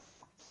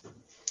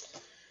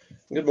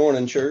Good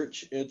morning,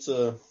 church. It's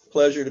a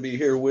pleasure to be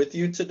here with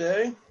you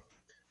today.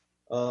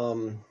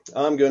 I'm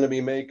going to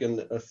be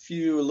making a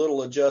few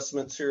little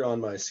adjustments here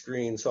on my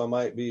screen, so I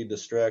might be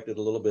distracted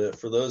a little bit.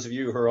 For those of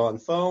you who are on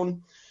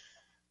phone,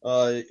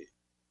 I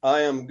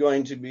am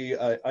going to be,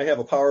 I have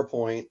a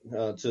PowerPoint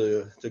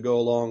to go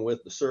along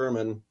with the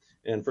sermon.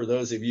 And for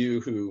those of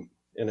you who,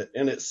 and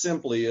it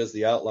simply is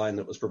the outline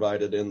that was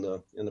provided in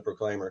the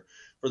Proclaimer.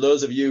 For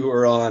those of you who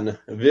are on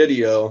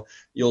video,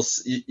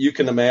 you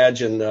can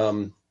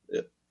imagine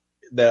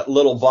that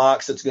little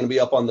box that's going to be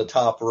up on the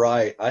top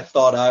right. I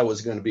thought I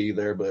was going to be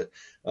there, but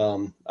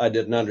I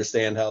didn't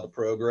understand how the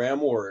program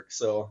works.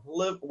 So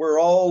we're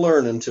all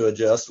learning to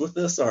adjust with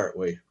this, aren't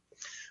we?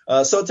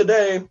 So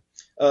today,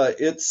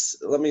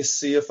 let me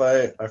see if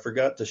I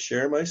forgot to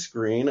share my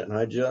screen, and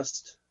I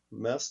just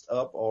messed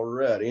up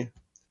already.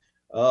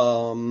 Back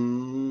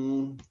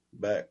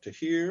to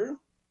here,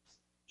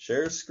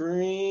 share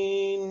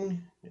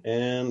screen,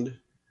 and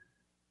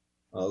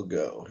I'll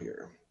go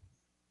here.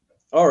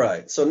 All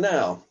right, so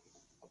now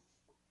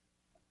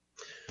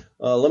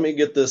let me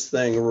get this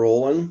thing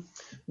rolling.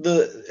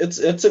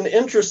 It's an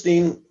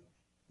interesting,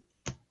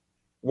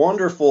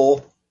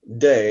 wonderful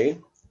day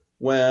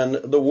when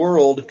the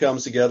world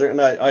comes together, and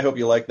I hope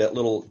you like that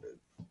little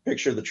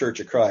picture of the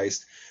Church of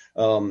Christ.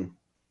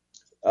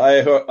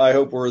 I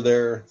hope we're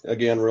there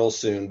again real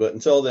soon, but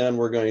until then,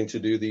 we're going to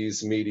do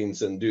these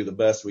meetings and do the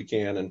best we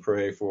can and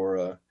pray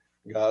for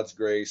God's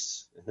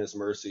grace and His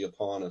mercy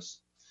upon us.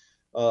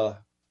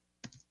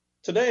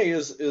 Today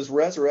is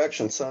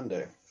Resurrection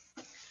Sunday.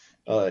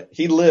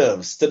 He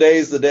lives.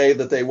 Today's the day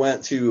that they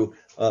went to,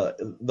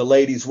 the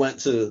ladies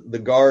went to the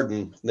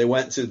garden. They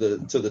went to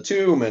the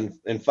tomb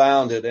and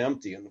found it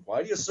empty. And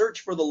why do you search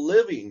for the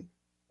living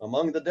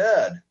among the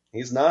dead?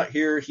 He's not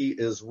here. He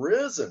is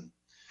risen.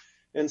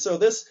 And so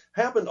this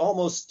happened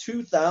almost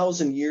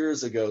 2,000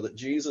 years ago that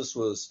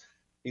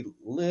he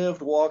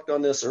lived, walked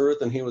on this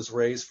earth, and he was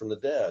raised from the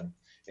dead.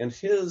 And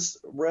his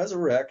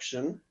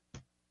resurrection,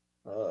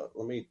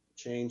 let me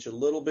change a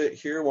little bit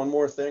here. One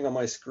more thing on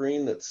my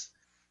screen that's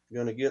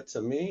going to get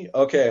to me.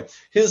 Okay.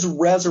 His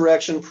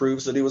resurrection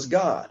proves that he was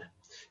God.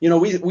 You know,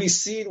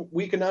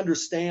 we can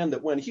understand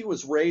that when he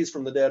was raised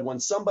from the dead,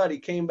 when somebody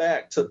came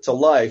back to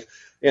life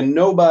and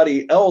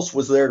nobody else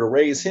was there to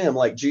raise him,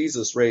 like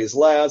Jesus raised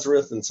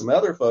Lazarus and some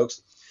other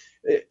folks,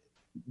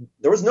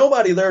 there was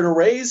nobody there to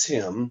raise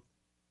him.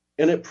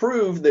 And it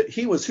proved that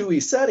he was who he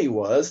said he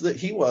was, that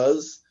he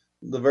was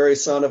the very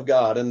Son of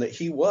God, and that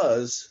he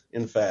was,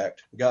 in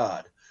fact,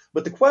 God.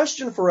 But the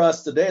question for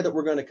us today that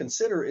we're going to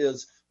consider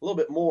is a little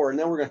bit more, and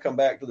then we're going to come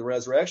back to the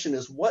resurrection,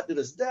 is what did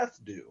his death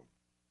do?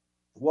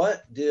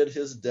 What did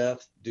his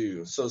death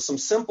do? So some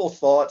simple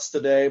thoughts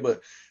today,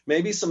 but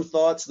maybe some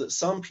thoughts that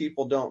some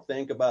people don't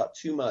think about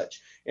too much.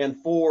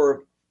 And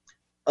for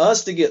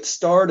us to get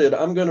started,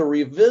 I'm going to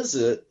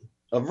revisit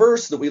a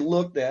verse that we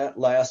looked at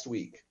last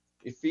week.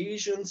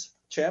 Ephesians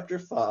chapter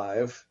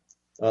 5,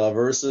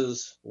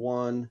 verses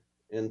 1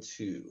 and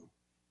 2.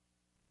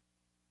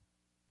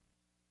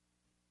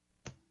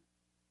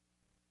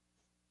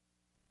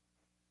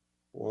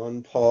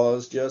 One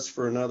pause just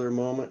for another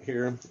moment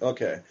here.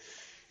 Okay.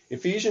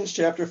 Ephesians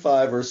chapter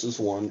 5, verses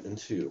 1 and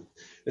 2.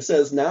 It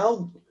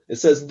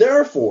says,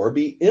 therefore,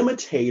 be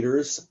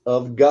imitators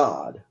of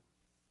God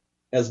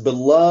as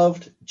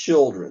beloved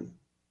children,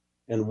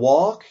 and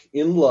walk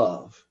in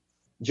love,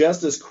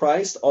 just as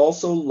Christ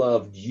also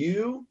loved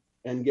you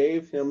and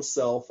gave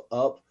himself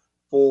up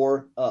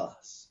for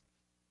us,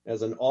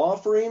 as an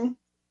offering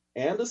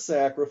and a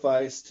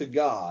sacrifice to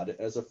God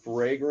as a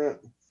fragrant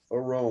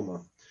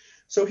aroma.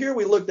 So here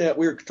we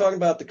were talking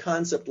about the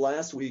concept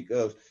last week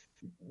of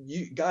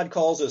God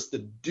calls us to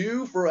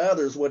do for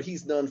others what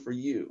he's done for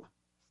you.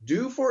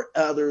 Do for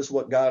others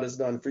what God has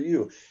done for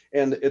you.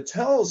 And it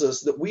tells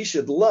us that we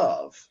should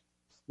love.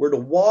 We're to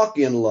walk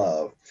in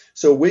love.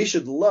 So we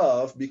should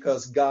love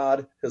because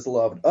God has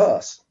loved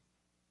us.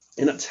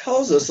 And it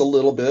tells us a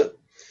little bit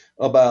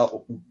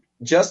about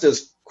just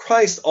as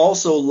Christ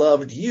also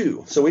loved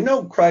you. So we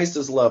know Christ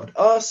has loved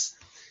us,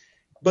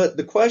 but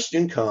the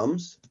question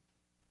comes,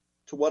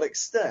 to what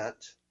extent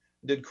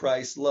did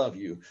Christ love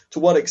you? To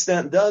what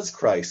extent does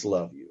Christ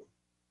love you?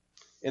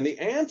 And the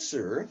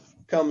answer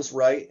comes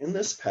right in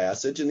this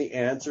passage, and the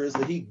answer is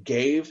that he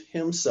gave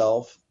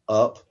himself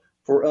up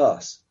for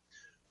us.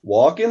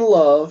 Walk in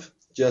love,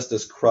 just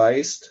as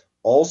Christ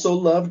also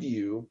loved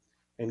you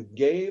and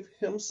gave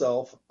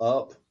himself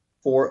up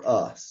for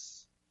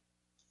us.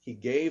 He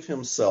gave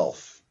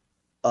himself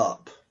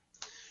up.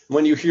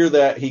 When you hear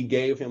that, he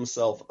gave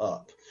himself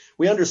up.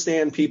 We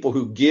understand people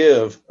who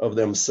give of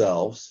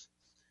themselves.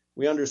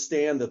 We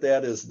understand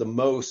that is the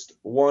most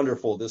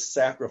wonderful, this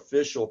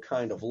sacrificial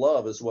kind of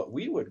love is what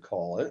we would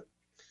call it.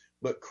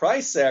 But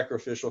Christ's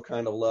sacrificial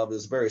kind of love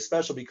is very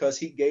special because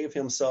he gave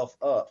himself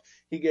up.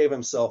 He gave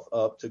himself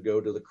up to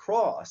go to the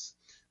cross.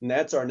 And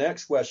that's our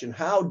next question.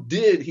 How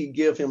did he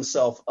give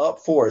himself up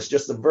for us?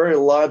 Just a very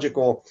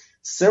logical,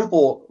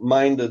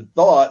 simple-minded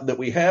thought that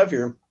we have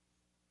here.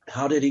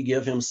 How did he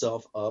give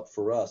himself up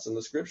for us? And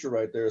the scripture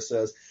right there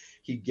says,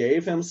 He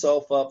gave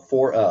himself up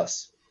for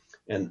us,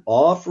 an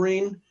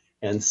offering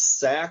and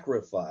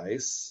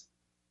sacrifice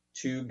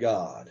to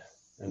God.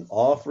 An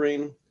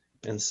offering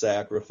and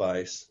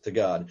sacrifice to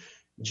God.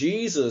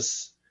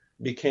 Jesus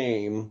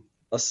became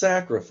a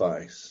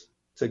sacrifice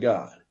to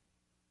God.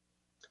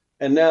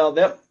 And now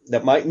that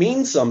might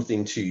mean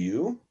something to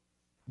you,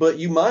 but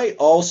you might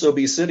also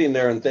be sitting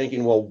there and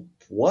thinking, well,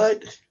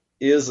 what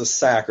is a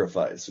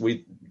sacrifice?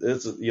 We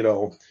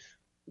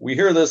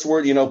hear this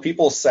word,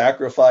 people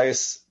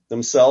sacrifice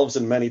themselves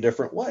in many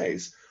different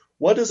ways.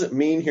 What does it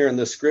mean here in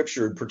this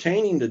scripture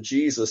pertaining to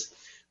Jesus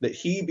that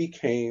he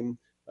became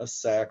a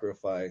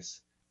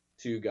sacrifice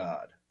to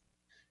God?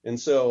 And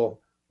so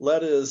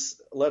let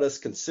us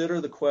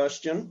consider the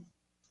question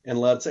and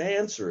let's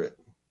answer it.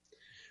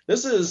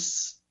 This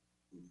is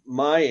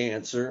my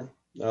answer.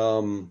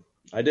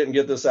 I didn't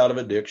get this out of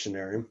a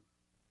dictionary.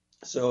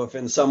 So if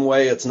in some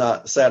way it's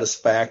not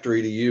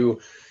satisfactory to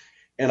you,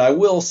 and I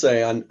will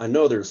say I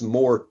know there's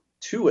more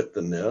to it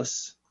than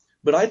this,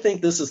 but I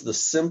think this is the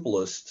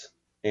simplest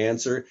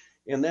answer,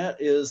 and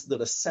that is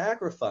that a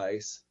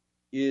sacrifice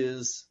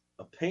is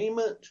a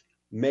payment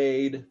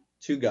made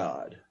to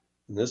God.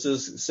 And this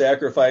is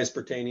sacrifice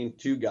pertaining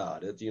to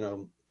God.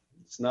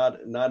 It's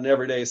not an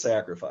everyday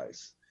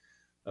sacrifice.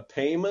 A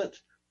payment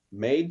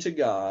made to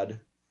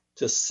God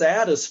to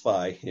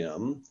satisfy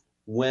him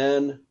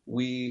when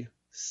we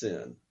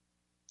sin.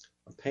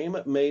 A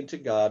payment made to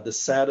God to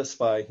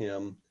satisfy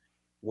him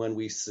when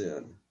we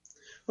sin.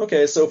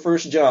 Okay, so 1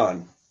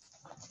 John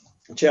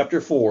chapter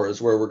 4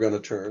 is where we're going to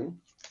turn.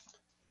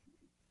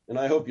 And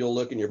I hope you'll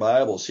look in your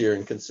Bibles here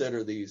and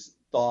consider these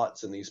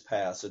thoughts in these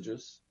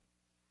passages.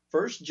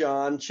 1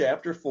 John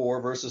chapter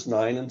 4, verses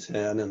 9 and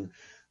 10, and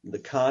the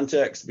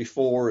context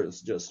before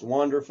is just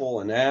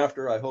wonderful, and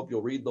after, I hope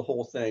you'll read the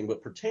whole thing.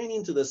 But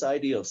pertaining to this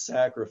idea of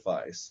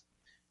sacrifice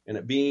and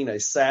it being a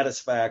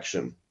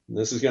satisfaction,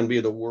 this is going to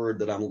be the word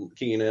that I'm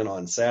keying in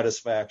on,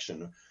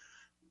 satisfaction.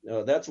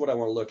 That's what I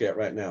want to look at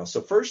right now.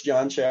 So 1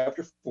 John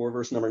chapter 4,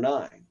 verse number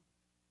 9.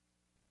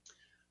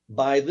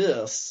 By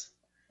this,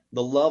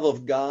 the love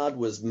of God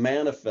was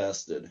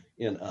manifested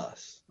in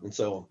us. And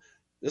so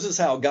this is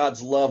how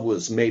God's love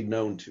was made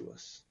known to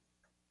us.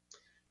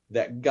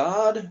 That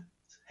God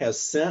has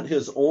sent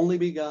his only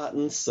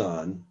begotten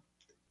Son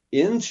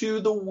into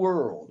the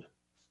world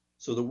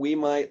so that we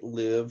might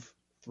live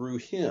through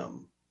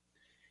him.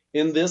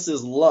 In this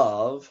is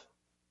love,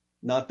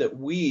 not that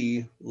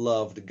we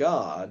loved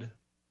God,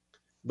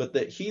 but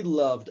that he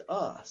loved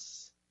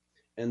us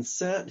and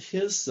sent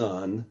his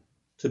Son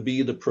to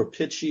be the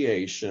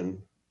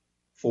propitiation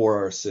for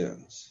our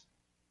sins.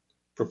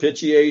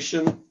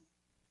 Propitiation,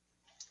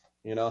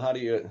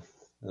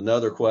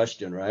 another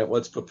question, right?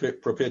 What's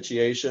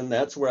propitiation?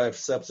 That's where I've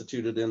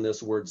substituted in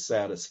this word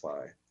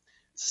satisfy.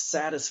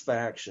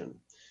 Satisfaction.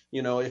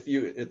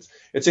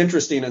 It's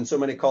interesting in so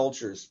many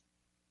cultures,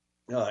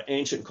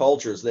 ancient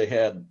cultures,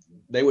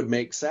 they would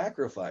make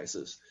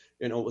sacrifices.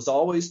 It was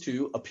always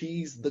to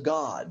appease the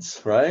gods,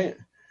 right?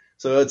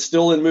 So it's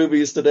still in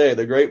movies today,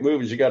 the great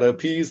movies. You got to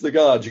appease the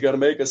gods. You got to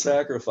make a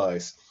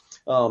sacrifice.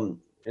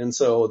 And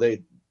so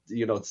the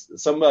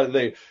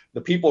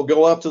people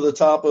go up to the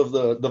top of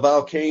the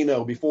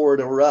volcano before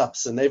it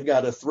erupts, and they've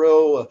got to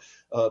throw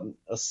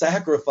a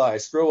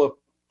sacrifice, throw a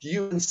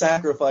human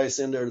sacrifice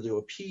in there to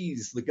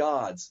appease the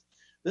gods.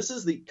 This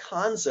is the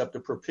concept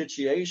of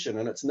propitiation,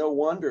 and it's no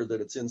wonder that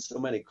it's in so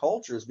many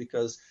cultures,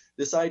 because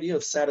this idea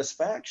of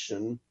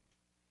satisfaction,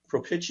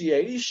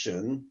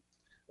 propitiation,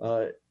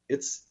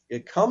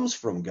 it comes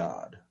from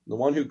God, the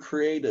one who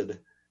created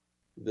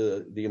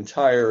the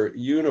entire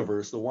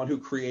universe, the one who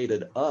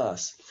created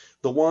us,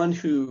 the one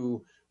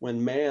who,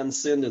 when man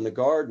sinned in the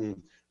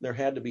garden, there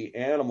had to be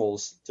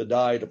animals to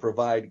die to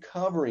provide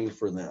covering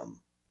for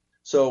them.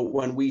 So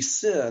when we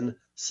sin,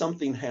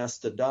 something has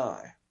to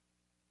die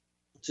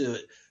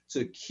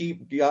to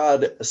keep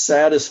God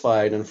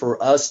satisfied and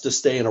for us to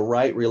stay in a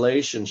right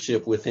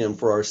relationship with him,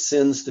 for our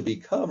sins to be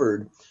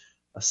covered.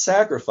 A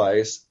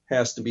sacrifice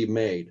has to be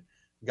made.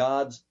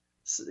 God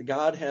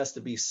has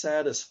to be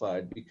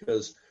satisfied,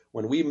 because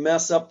when we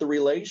mess up the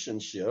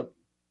relationship,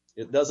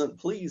 it doesn't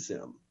please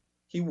him.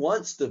 He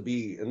wants to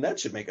be, and that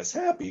should make us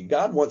happy.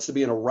 God wants to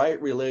be in a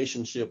right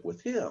relationship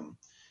with him.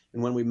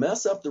 And when we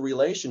mess up the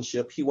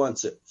relationship, he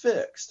wants it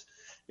fixed.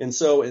 And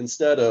so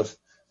instead of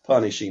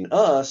punishing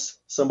us,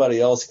 somebody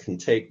else can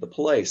take the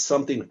place.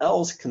 Something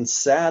else can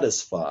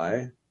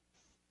satisfy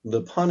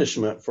the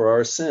punishment for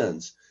our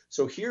sins.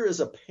 So here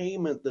is a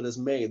payment that is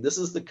made. This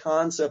is the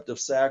concept of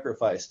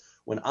sacrifice.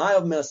 When I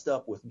have messed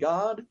up with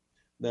God,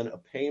 then a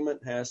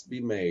payment has to be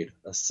made.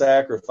 A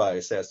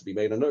sacrifice has to be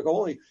made. And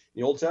only in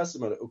the Old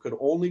Testament, it could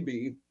only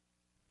be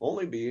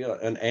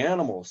an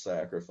animal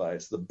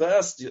sacrifice, the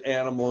best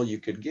animal you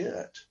could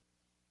get.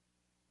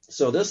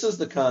 So this is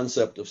the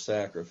concept of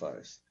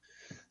sacrifice.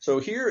 So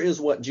here is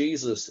what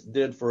Jesus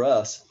did for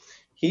us.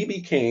 He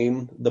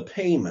became the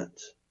payment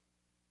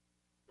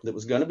that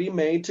was going to be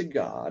made to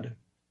God.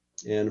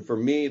 And for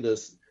me,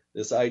 this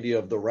idea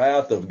of the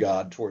wrath of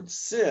God towards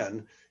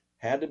sin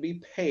had to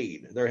be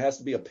paid. There has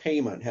to be a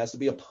payment, has to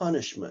be a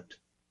punishment.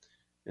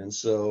 And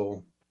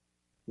so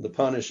the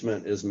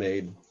punishment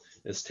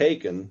is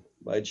taken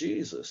by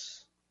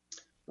Jesus.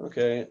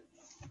 Okay.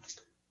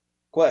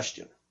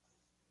 Question.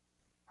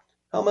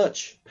 How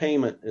much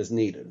payment is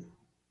needed?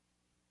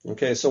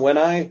 Okay, so when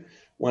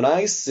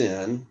I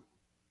sin,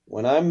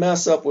 when I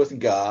mess up with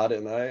God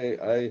and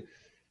I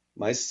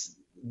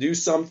do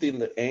something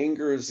that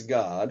angers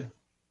God,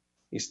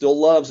 he still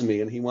loves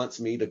me and he wants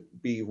me to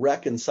be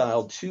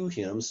reconciled to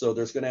him. So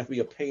there's going to have to be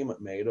a payment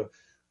made.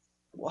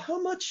 Well,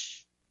 how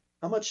much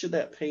should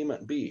that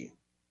payment be?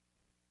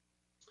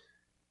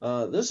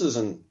 This is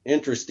an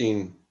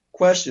interesting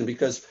question,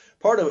 because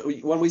part of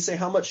it, when we say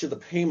how much should the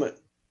payment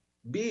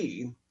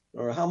be,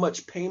 or how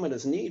much payment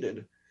is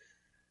needed,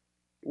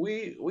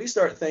 we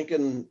start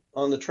thinking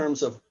on the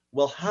terms of,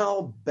 well,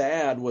 how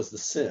bad was the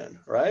sin,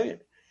 right?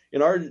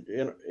 In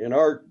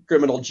our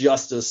criminal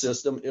justice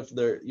system, if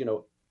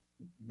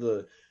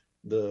the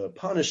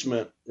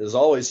punishment is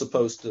always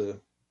supposed to,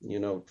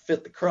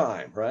 fit the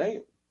crime,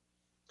 right?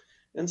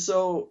 And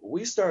so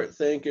we start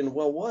thinking,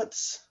 well,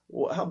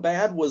 how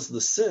bad was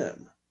the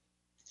sin?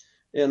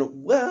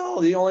 And well,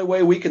 the only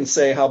way we can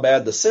say how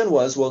bad the sin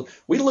was, well,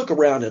 we look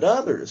around at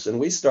others and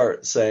we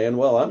start saying,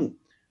 well,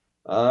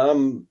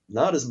 I'm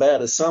not as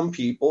bad as some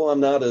people. I'm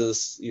not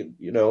as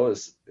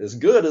as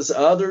good as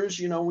others.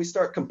 We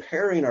start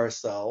comparing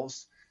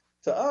ourselves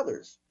to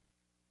others.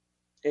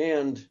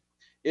 And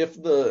if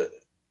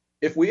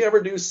we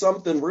ever do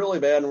something really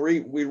bad and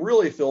we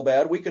really feel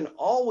bad, we can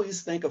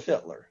always think of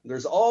Hitler.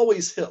 There's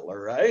always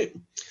Hitler, right?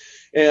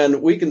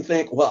 And we can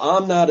think, well,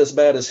 I'm not as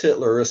bad as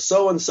Hitler, or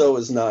so-and-so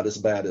is not as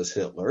bad as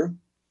Hitler.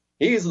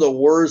 He's the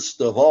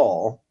worst of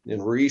all in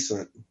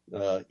recent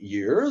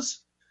years.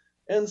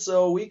 And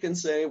so we can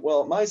say,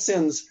 well, my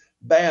sin's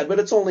bad, but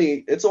it's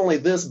only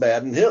this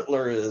bad, and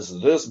Hitler is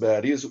this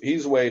bad.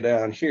 He's way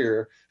down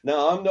here.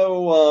 Now I'm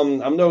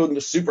no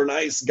super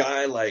nice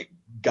guy like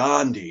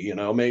Gandhi,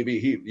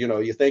 maybe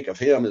you think of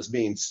him as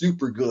being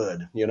super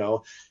good,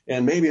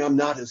 and maybe I'm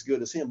not as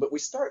good as him. But we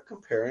start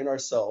comparing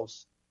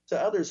ourselves to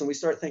others, and we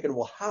start thinking,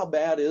 well, how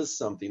bad is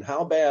something?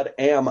 How bad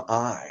am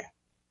I?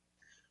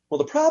 Well,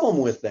 the problem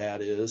with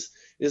that is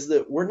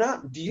that we're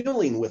not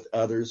dealing with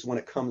others when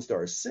it comes to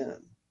our sin.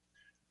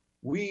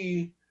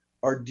 We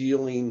are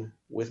dealing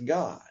with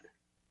God.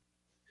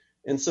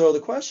 And so the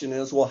question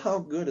is, well, how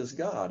good is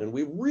God? And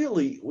we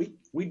really,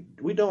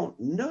 we don't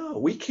know.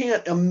 We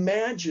can't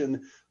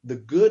imagine the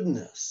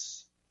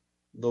goodness,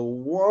 the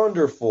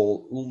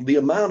wonderful, the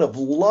amount of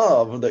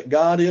love that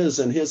God is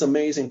and his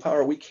amazing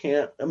power. We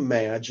can't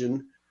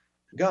imagine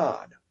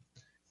God.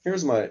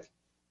 Here's my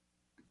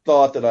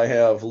thought that I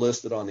have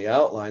listed on the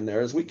outline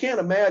there is we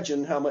can't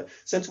imagine how much,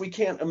 since we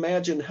can't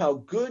imagine how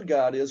good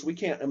God is, we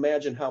can't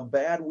imagine how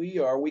bad we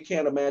are, we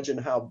can't imagine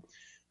how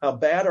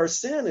bad our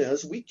sin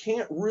is, we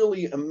can't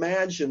really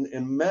imagine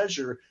and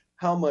measure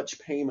how much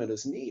payment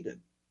is needed.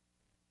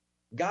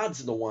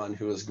 God's the one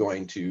who is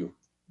going to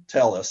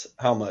tell us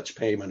how much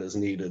payment is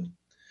needed.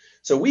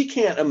 So we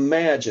can't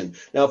imagine.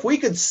 Now, if we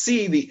could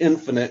see the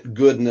infinite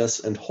goodness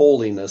and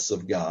holiness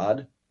of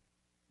God,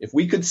 if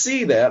we could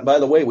see that, by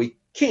the way, we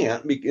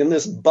can't, in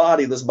this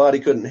body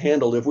couldn't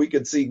handle it. If we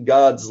could see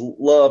God's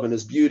love and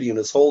his beauty and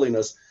his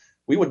holiness,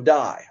 we would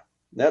die.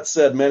 That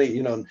said,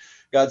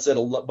 God said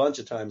a bunch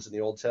of times in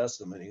the Old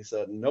Testament, he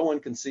said, no one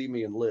can see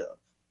me and live.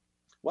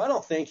 Well, I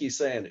don't think he's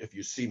saying, if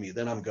you see me,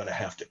 then I'm going to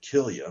have to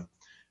kill you.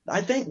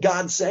 I think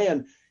God's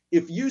saying,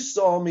 if you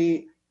saw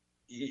me,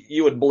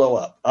 you would blow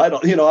up. I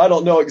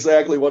don't know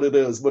exactly what it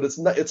is, but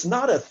it's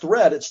not a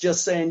threat. It's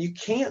just saying you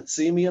can't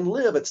see me and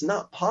live. It's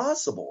not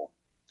possible.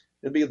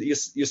 It'd be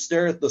you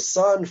stare at the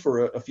sun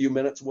for a few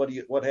minutes.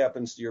 What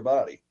happens to your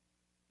body?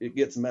 It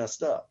gets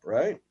messed up,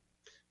 right?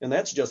 And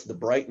that's just the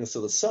brightness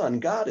of the sun.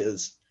 God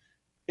is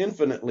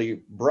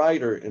infinitely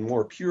brighter and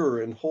more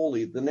pure and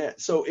holy than that.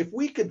 So if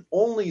we could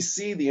only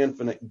see the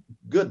infinite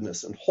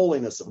goodness and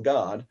holiness of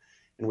God,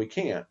 and we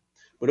can't,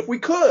 but if we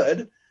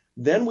could,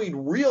 then we'd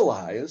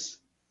realize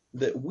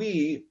that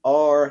we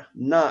are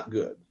not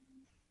good.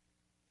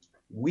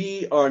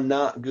 We are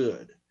not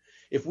good.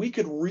 If we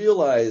could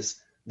realize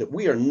that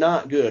we are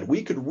not good,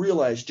 we could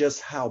realize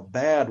just how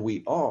bad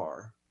we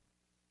are,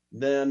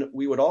 then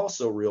we would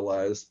also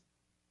realize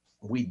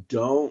we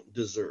don't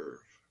deserve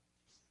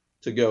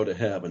to go to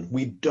heaven.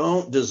 We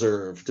don't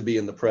deserve to be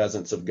in the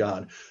presence of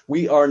God.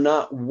 We are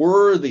not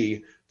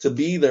worthy to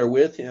be there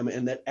with him,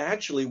 and that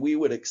actually we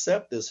would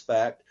accept this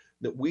fact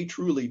that we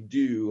truly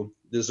do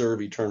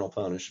deserve eternal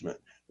punishment.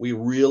 We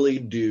really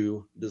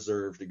do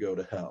deserve to go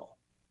to hell.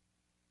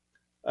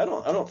 I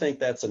don't think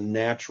that's a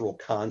natural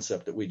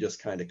concept that we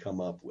just kind of come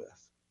up with.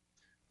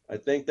 I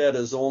think that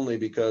is only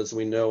because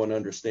we know and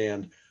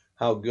understand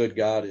how good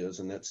God is,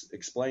 and that's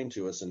explained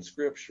to us in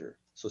Scripture.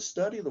 So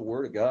study the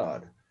Word of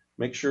God.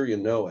 Make sure you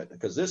know it,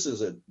 because this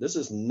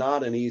is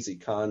not an easy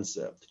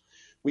concept.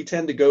 We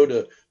tend to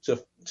go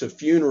to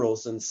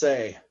funerals and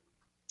say,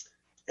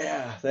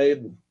 yeah,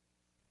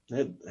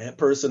 that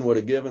person would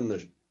have given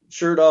the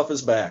shirt off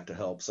his back to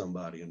help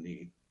somebody in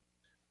need.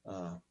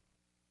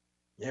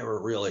 They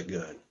were really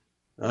good.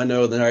 I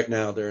know that right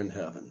now they're in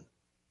heaven.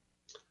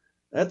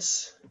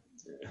 It's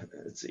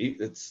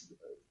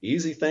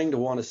easy thing to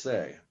want to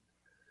say.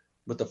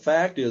 But the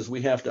fact is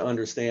we have to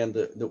understand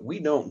that we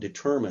don't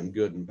determine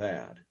good and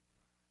bad.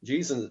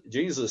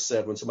 Jesus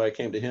said when somebody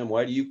came to him,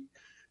 why do you,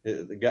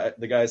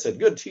 the guy said,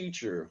 good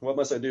teacher, what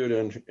must I do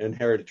to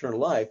inherit eternal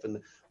life?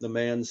 And the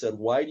man said,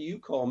 why do you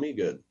call me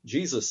good?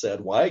 Jesus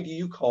said, why do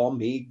you call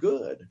me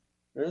good?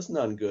 There is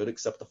none good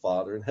except the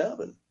Father in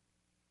heaven.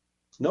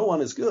 No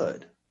one is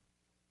good.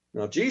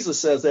 Now, if Jesus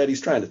says that,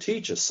 he's trying to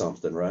teach us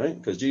something, right?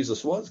 Because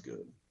Jesus was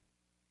good.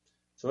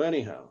 So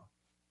anyhow,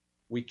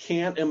 we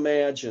can't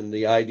imagine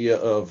the idea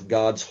of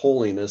God's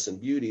holiness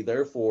and beauty.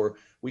 Therefore,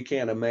 we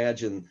can't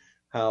imagine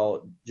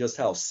how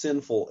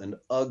sinful and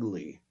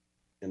ugly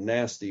and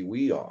nasty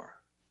we are.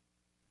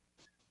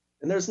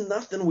 And there's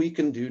nothing we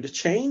can do to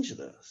change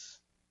this.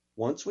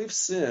 Once we've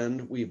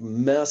sinned, we've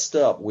messed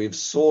up, we've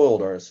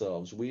soiled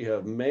ourselves, we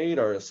have made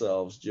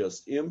ourselves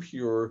just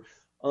impure,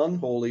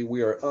 unholy,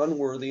 we are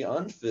unworthy,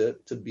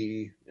 unfit to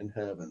be in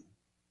heaven.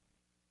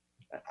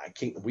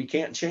 We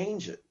can't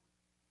change it.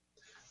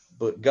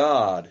 But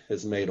God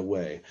has made a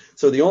way.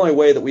 So the only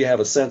way that we have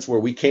a sense where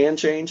we can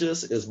change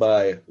this is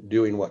by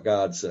doing what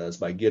God says,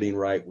 by getting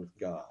right with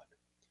God.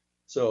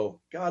 So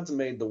God's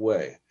made the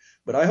way.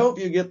 But I hope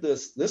you get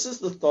this. This is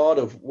the thought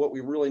of what we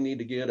really need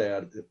to get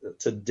at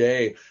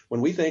today.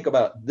 When we think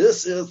about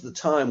this is the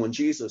time when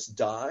Jesus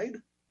died,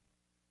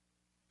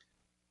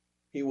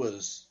 he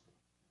was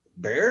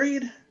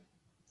buried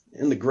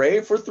in the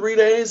grave for 3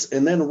 days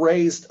and then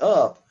raised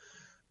up.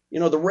 You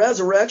know, the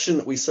resurrection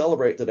that we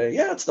celebrate today,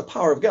 yeah, it's the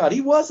power of God.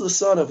 He was the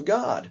Son of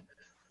God.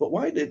 But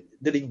why did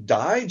he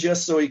die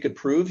just so he could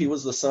prove he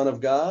was the Son of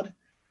God?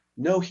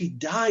 No, he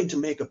died to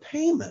make a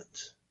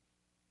payment.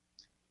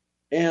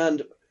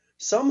 And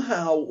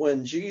somehow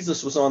when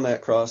Jesus was on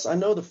that cross, I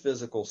know the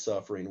physical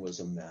suffering was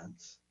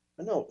immense.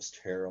 I know it was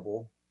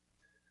terrible.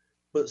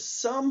 But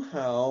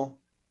somehow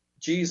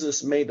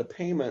Jesus made a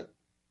payment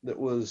that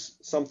was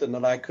something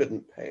that I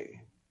couldn't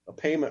pay. A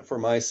payment for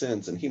my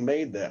sins, and he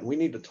made that. And we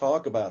need to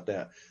talk about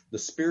that, the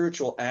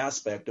spiritual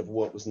aspect of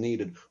what was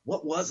needed.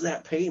 What was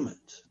that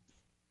payment?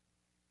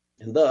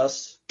 And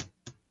thus,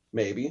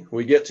 maybe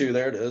we get to,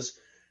 there it is,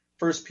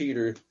 1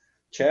 Peter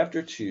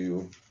chapter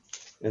 2,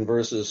 and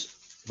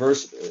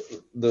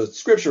the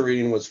scripture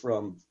reading was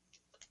from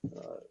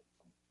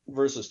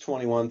verses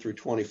 21 through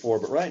 24.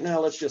 But right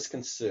now, let's just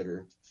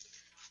consider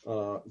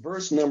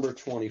verse number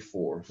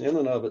 24. In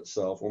and of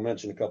itself, we'll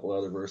mention a couple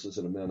other verses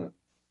in a minute.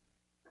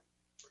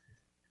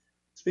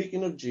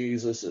 Speaking of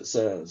Jesus, it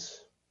says,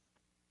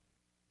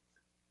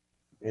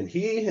 and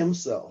he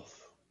himself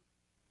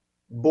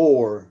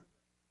bore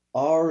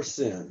our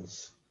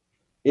sins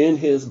in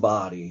his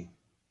body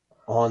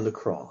on the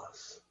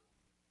cross,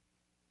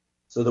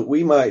 so that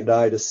we might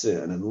die to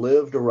sin and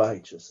live to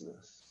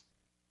righteousness.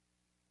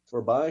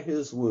 For by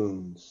his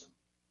wounds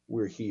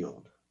we're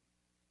healed.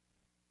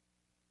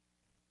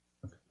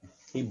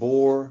 He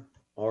bore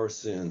our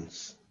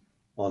sins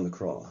on the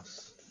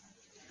cross.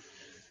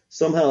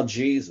 Somehow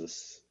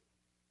Jesus,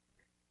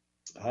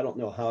 I don't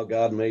know how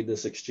God made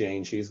this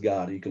exchange. He's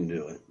God. He can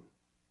do it.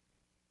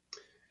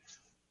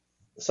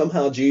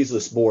 Somehow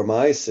Jesus bore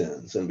my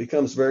sins, and it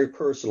becomes very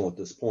personal at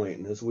this point.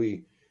 And as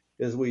we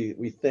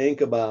think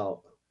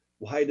about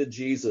why did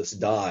Jesus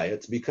die,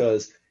 it's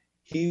because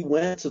he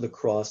went to the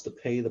cross to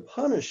pay the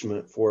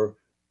punishment for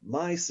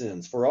my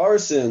sins, for our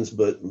sins,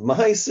 but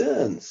my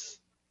sins.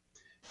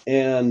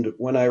 And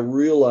when I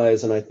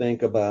realize and I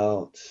think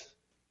about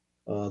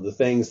the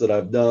things that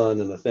I've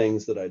done and the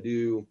things that I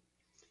do,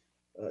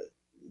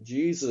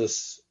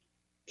 Jesus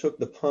took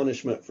the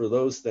punishment for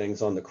those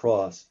things on the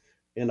cross.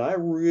 And I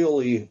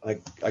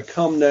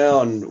come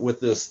down with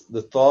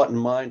the thought in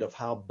mind of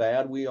how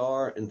bad we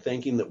are and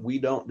thinking that we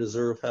don't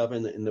deserve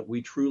heaven and that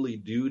we truly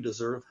do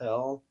deserve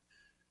hell.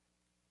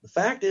 The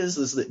fact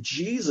is that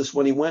Jesus,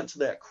 when he went to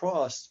that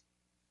cross,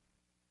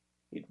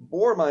 he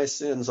bore my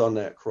sins on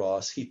that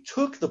cross. He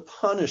took the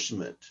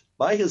punishment.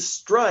 By his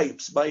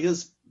stripes, by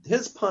his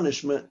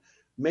punishment,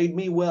 made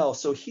me well.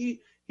 So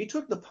he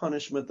took the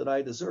punishment that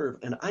I deserve,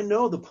 and I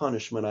know the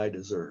punishment I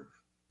deserve.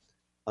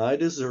 I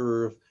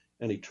deserve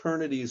an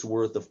eternity's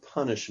worth of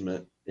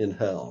punishment in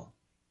hell.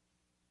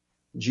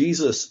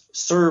 Jesus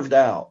served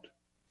out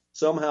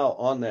somehow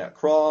on that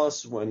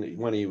cross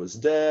when he was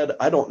dead.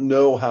 I don't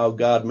know how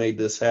God made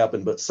this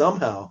happen, but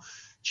somehow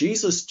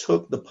Jesus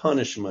took the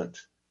punishment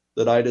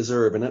that I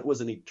deserve, and it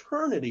was an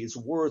eternity's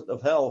worth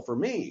of hell for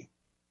me.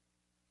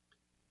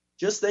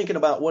 Just thinking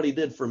about what he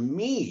did for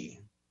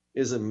me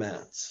is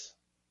immense.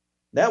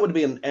 That would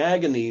be an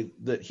agony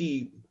that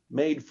he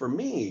made for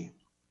me.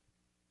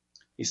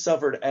 He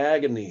suffered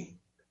agony,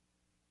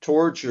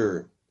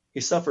 torture.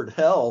 He suffered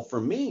hell for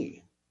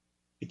me.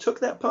 He took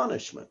that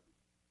punishment.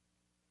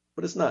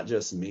 But it's not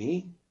just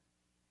me.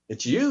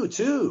 It's you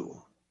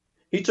too.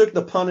 He took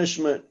the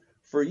punishment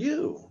for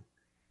you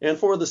and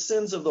for the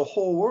sins of the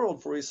whole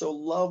world, for he so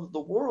loved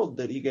the world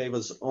that he gave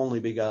his only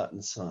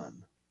begotten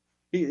Son.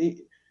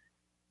 He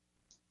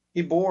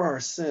bore our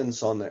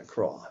sins on that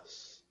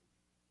cross.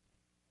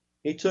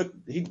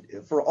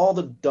 For all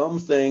the dumb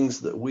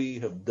things that we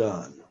have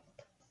done,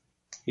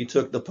 he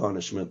took the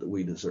punishment that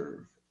we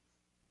deserve.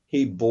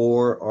 He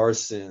bore our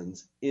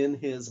sins in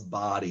his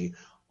body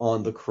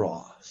on the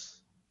cross.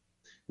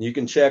 You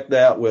can check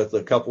that with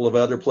a couple of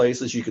other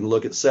places. You can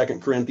look at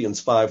 2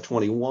 Corinthians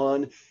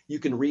 5:21. You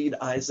can read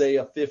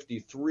Isaiah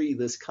 53.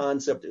 This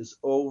concept is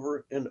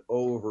over and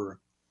over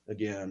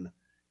again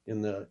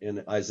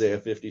in Isaiah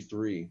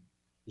 53.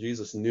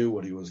 Jesus knew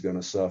what he was going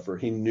to suffer.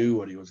 He knew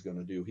what he was going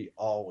to do. He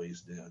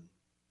always did.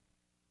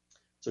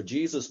 So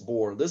Jesus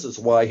bore, this is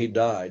why he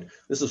died.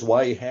 This is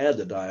why he had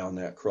to die on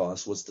that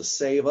cross, was to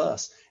save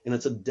us. And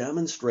it's a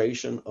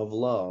demonstration of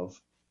love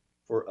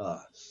for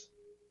us.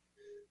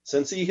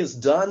 Since he has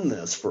done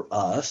this for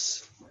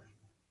us,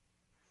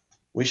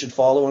 we should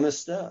follow in his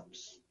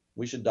steps.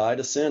 We should die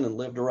to sin and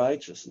live to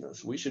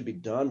righteousness. We should be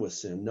done with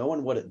sin.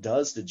 Knowing what it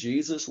does to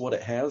Jesus, what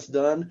it has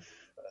done,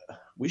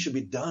 we should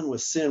be done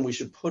with sin. We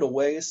should put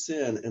away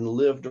sin and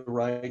live to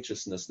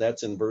righteousness.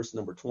 That's in verse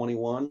number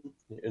 21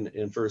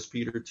 in 1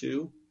 Peter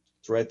 2.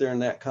 It's right there in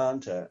that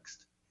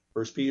context.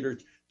 1 Peter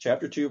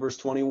chapter 2, verse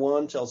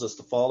 21 tells us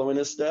to follow in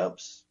his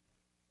steps.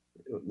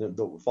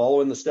 Follow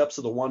in the steps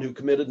of the one who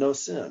committed no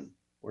sin.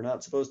 We're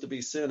not supposed to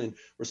be sinning.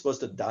 We're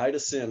supposed to die to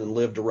sin and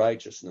live to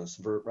righteousness,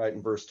 right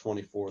in verse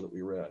 24 that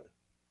we read.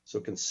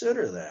 So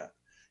consider that.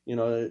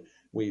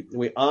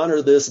 We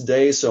honor this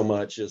day so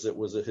much as it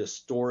was a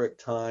historic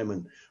time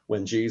and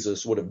when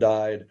Jesus would have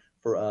died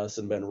for us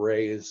and been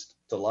raised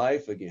to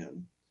life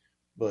again.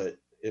 But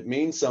it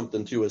means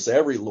something to us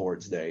every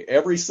Lord's Day.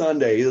 Every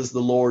Sunday is the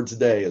Lord's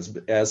Day,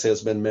 as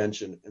has been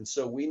mentioned. And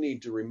so we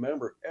need to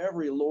remember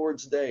every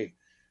Lord's Day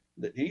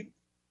that he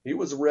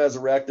was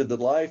resurrected to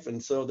life,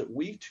 and so that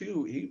we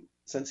too,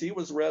 since he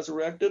was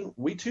resurrected,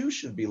 we too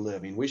should be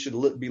living. We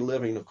should be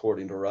living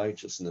according to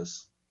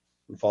righteousness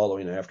and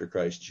following after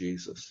Christ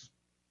Jesus.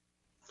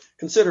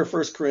 Consider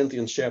 1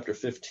 Corinthians chapter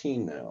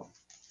 15 now.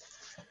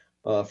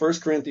 1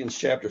 Corinthians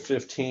chapter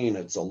 15,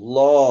 it's a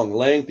long,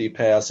 lengthy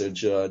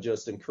passage,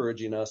 just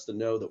encouraging us to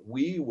know that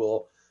we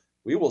will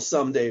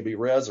someday be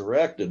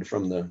resurrected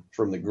from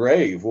the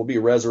grave. We'll be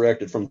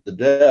resurrected from the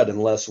dead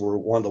unless we're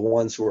one of the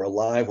ones who are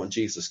alive when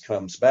Jesus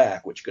comes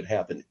back, which could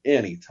happen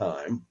any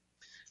time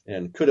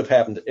and could have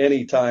happened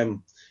any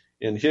time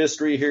in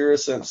history here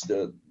since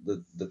the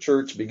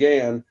church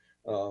began.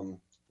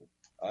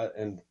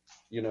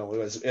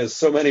 As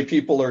so many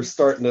people are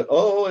starting to,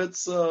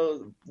 it's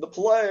the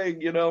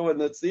plague,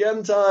 and it's the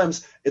end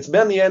times. It's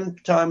been the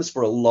end times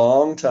for a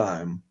long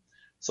time.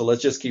 So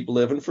let's just keep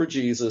living for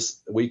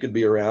Jesus. We could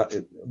be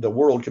around, the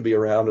world could be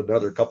around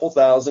another couple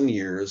thousand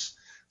years.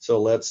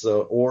 So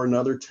or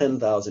another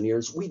 10,000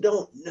 years. We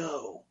don't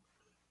know.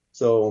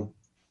 So,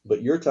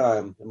 but your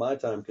time and my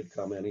time could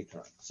come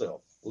anytime.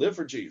 So live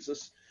for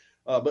Jesus.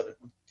 But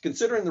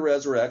considering the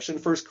resurrection,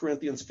 1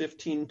 Corinthians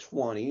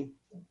 15:20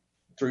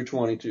 through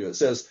 22, it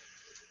says,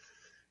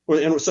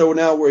 and so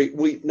now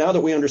now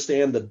that we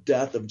understand the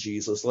death of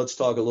Jesus, let's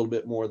talk a little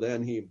bit more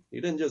then. He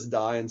didn't just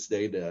die and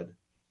stay dead.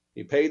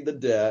 He paid the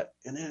debt,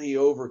 and then he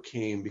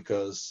overcame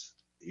because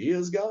he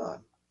is God.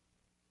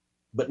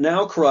 But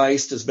now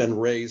Christ has been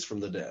raised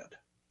from the dead.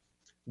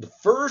 The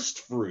first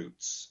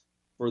fruits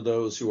for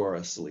those who are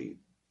asleep.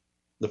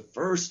 The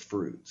first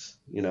fruits,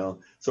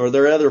 So are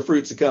there other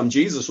fruits to come?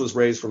 Jesus was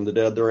raised from the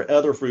dead. There are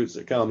other fruits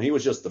that come. He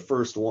was just the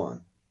first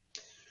one.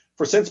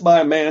 For since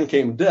by a man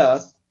came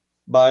death,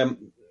 by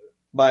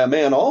a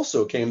man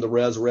also came the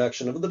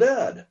resurrection of the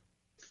dead.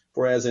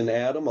 For as in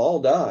Adam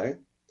all die,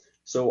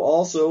 so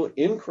also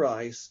in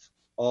Christ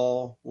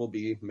all will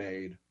be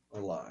made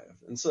alive.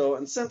 And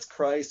since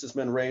Christ has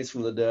been raised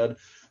from the dead,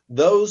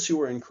 those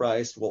who are in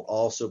Christ will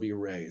also be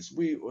raised.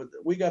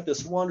 We got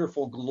this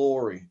wonderful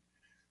glory,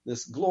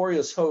 this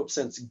glorious hope.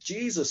 Since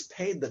Jesus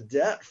paid the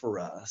debt for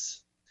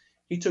us,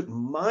 he took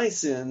my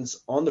sins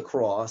on the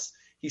cross.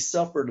 He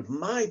suffered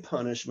my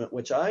punishment,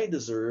 which I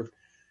deserved.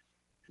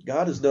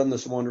 God has done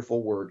this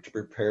wonderful work to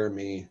prepare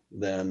me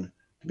then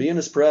to be in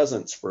his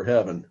presence for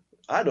heaven.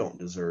 I don't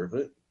deserve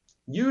it.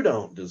 You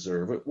don't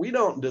deserve it. We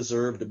don't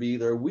deserve to be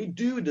there. We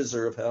do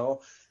deserve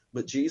hell,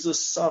 but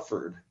Jesus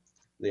suffered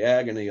the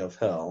agony of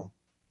hell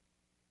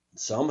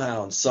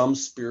somehow in some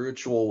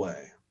spiritual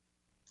way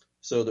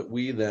so that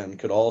we then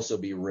could also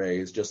be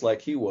raised just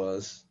like he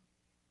was,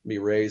 be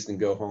raised and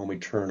go home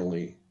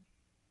eternally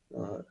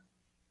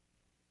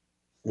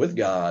with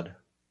God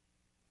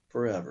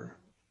forever.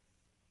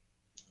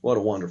 What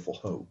a wonderful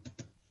hope.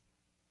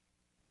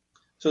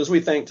 So as we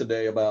think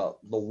today about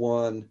the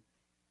one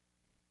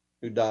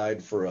who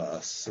died for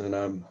us, and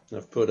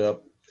I've put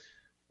up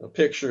a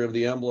picture of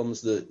the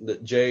emblems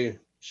that Jay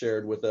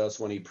shared with us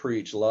when he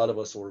preached. A lot of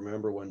us will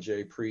remember when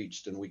Jay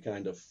preached and we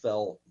kind of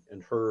felt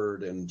and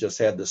heard and just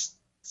had this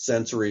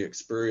sensory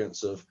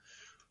experience of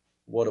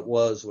what it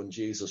was when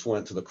Jesus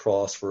went to the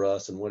cross for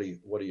us and what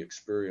he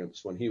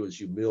experienced when he was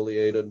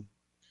humiliated,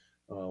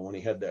 when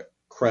he had that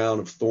crown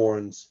of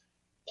thorns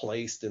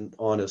placed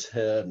on his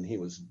head and he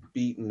was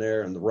beaten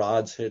there and the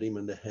rods hit him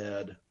in the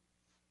head,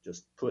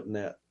 just putting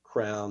that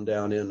crown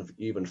down in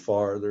even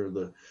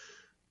farther.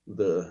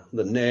 the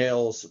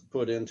nails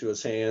put into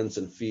his hands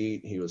and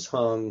feet. He was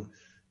hung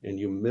in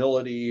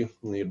humility.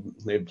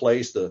 They'd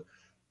placed the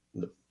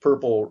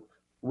purple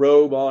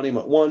robe on him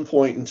at one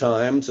point in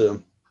time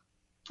to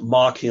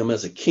mock him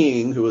as a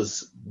king who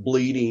was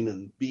bleeding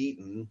and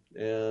beaten.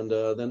 And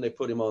then they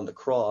put him on the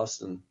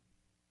cross, and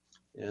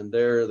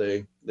there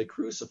they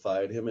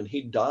crucified him, and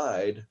he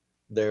died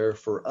there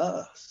for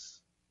us.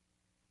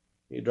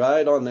 He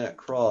died on that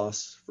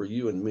cross for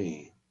you and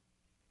me.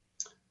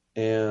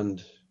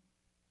 And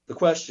the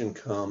question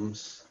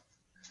comes,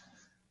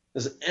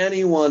 has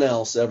anyone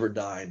else ever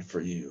died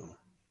for you?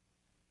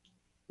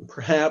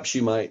 Perhaps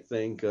you might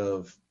think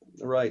of,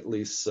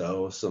 rightly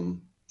so,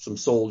 some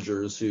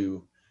soldiers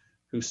who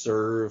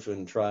serve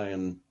and try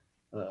and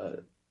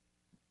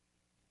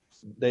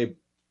they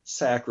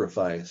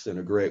sacrifice in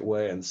a great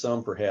way, and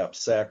some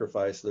perhaps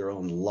sacrifice their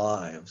own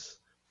lives.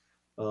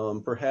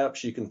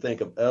 Perhaps you can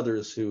think of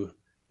others who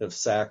have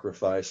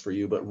sacrificed for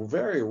you, but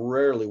very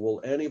rarely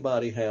will any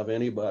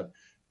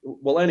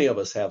of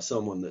us have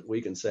someone that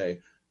we can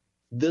say,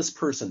 this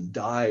person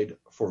died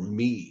for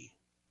me.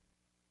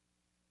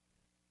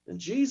 And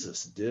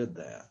Jesus did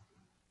that.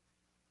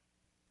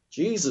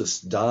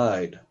 Jesus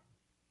died,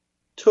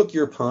 took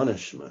your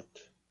punishment.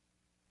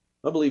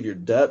 I believe your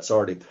debt's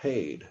already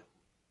paid.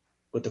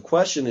 But the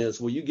question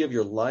is, will you give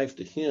your life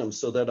to him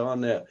so that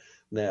on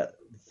that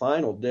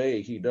final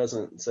day, he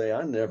doesn't say,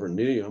 I never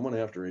knew you. I'm going to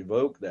have to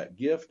revoke that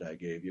gift I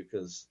gave you,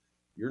 because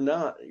you're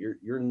not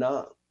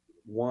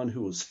one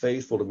who was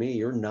faithful to me.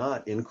 You're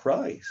not in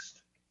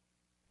Christ.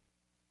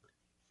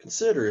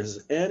 Consider,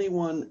 has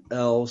anyone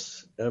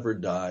else ever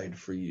died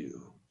for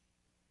you?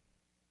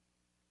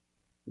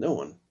 No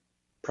one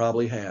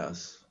probably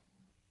has.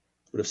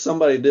 But if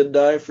somebody did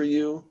die for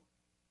you,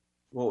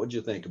 what would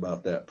you think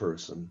about that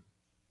person?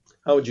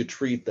 How would you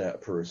treat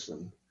that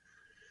person?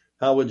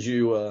 How would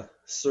you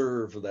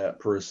serve that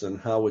person?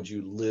 How would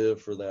you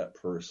live for that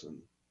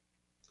person?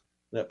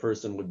 That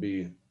person would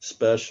be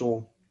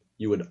special.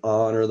 You would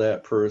honor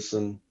that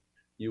person.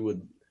 You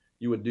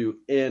would do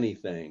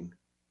anything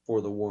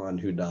for the one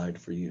who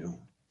died for you.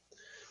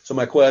 So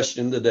my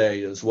question today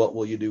is, what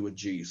will you do with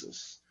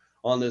Jesus?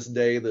 On this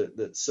day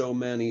that so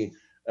many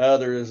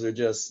others are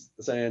just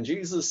saying,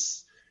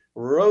 Jesus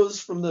rose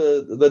from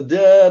the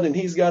dead and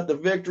he's got the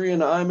victory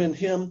and I'm in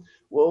him.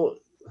 Well,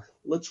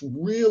 let's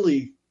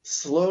really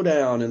slow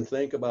down and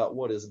think about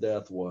what his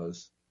death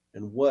was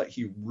and what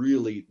he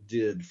really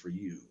did for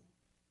you,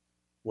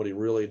 what he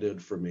really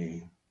did for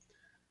me.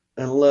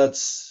 And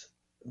let's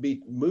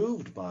be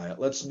moved by it.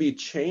 Let's be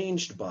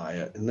changed by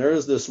it. And there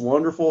is this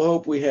wonderful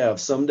hope we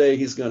have. Someday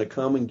he's going to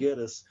come and get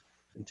us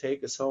and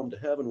take us home to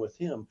heaven with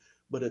him.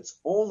 But it's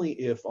only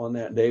if on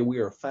that day we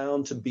are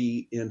found to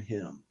be in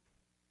him.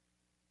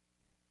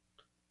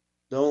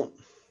 Don't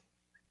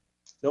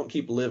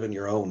keep living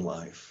your own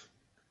life.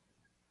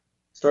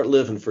 Start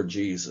living for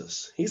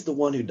Jesus. He's the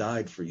one who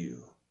died for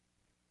you.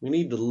 We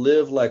need to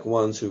live like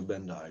ones who've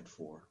been died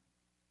for.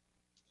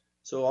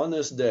 So on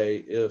this day,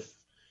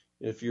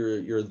 if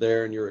you're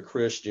there and you're a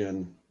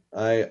Christian,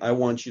 I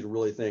want you to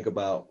really think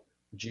about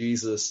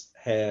Jesus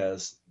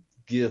has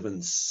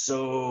given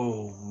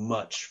so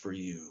much for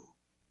you,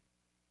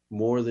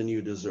 more than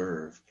you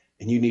deserve,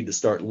 and you need to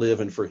start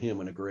living for him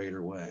in a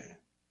greater way.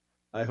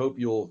 I hope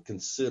you'll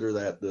consider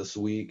that this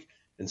week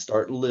and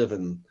start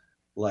living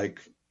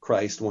like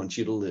Christ wants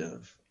you to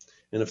live.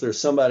 And if there's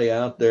somebody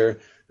out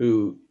there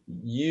who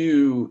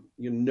you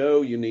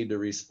need to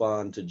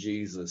respond to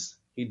Jesus,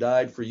 he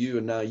died for you,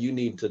 and now you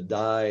need to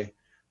die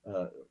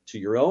to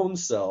your own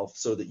self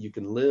so that you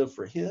can live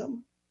for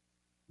him.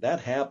 That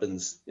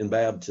happens in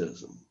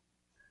baptism.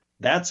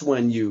 That's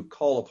when you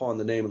call upon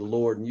the name of the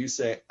Lord and you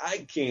say,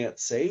 I can't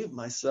save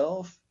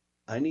myself.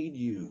 I need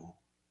you.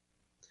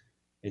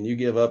 And you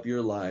give up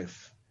your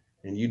life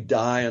and you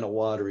die in a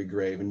watery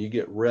grave and you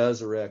get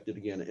resurrected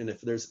again. And if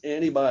there's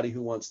anybody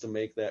who wants to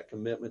make that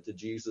commitment to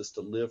Jesus,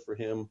 to live for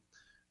him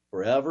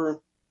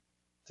forever,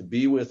 to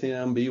be with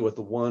him, be with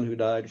the one who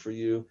died for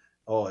you,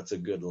 oh, it's a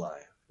good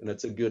life. And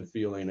it's a good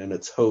feeling, and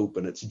it's hope,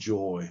 and it's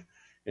joy.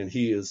 And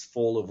he is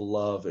full of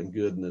love and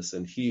goodness,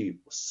 and he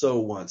so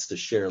wants to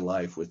share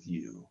life with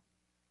you.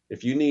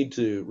 If you need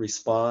to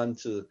respond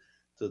to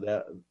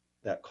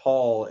that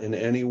call in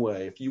any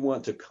way, if you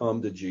want to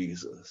come to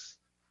Jesus,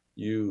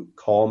 you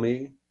call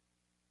me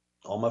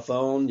on my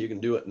phone. You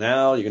can do it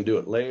now. You can do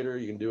it later.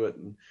 You can do it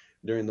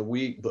during the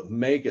week, but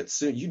make it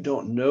soon. You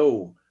don't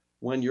know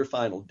when your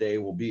final day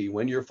will be,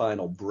 when your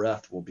final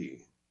breath will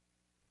be.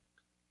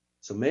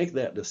 So make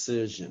that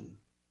decision.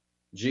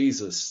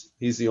 Jesus,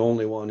 he's the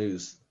only one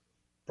who's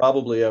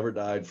probably ever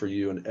died for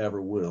you and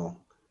ever will.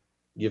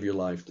 Give your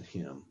life to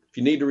him. If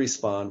you need to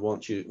respond,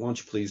 won't you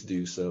please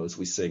do so as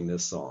we sing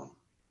this song.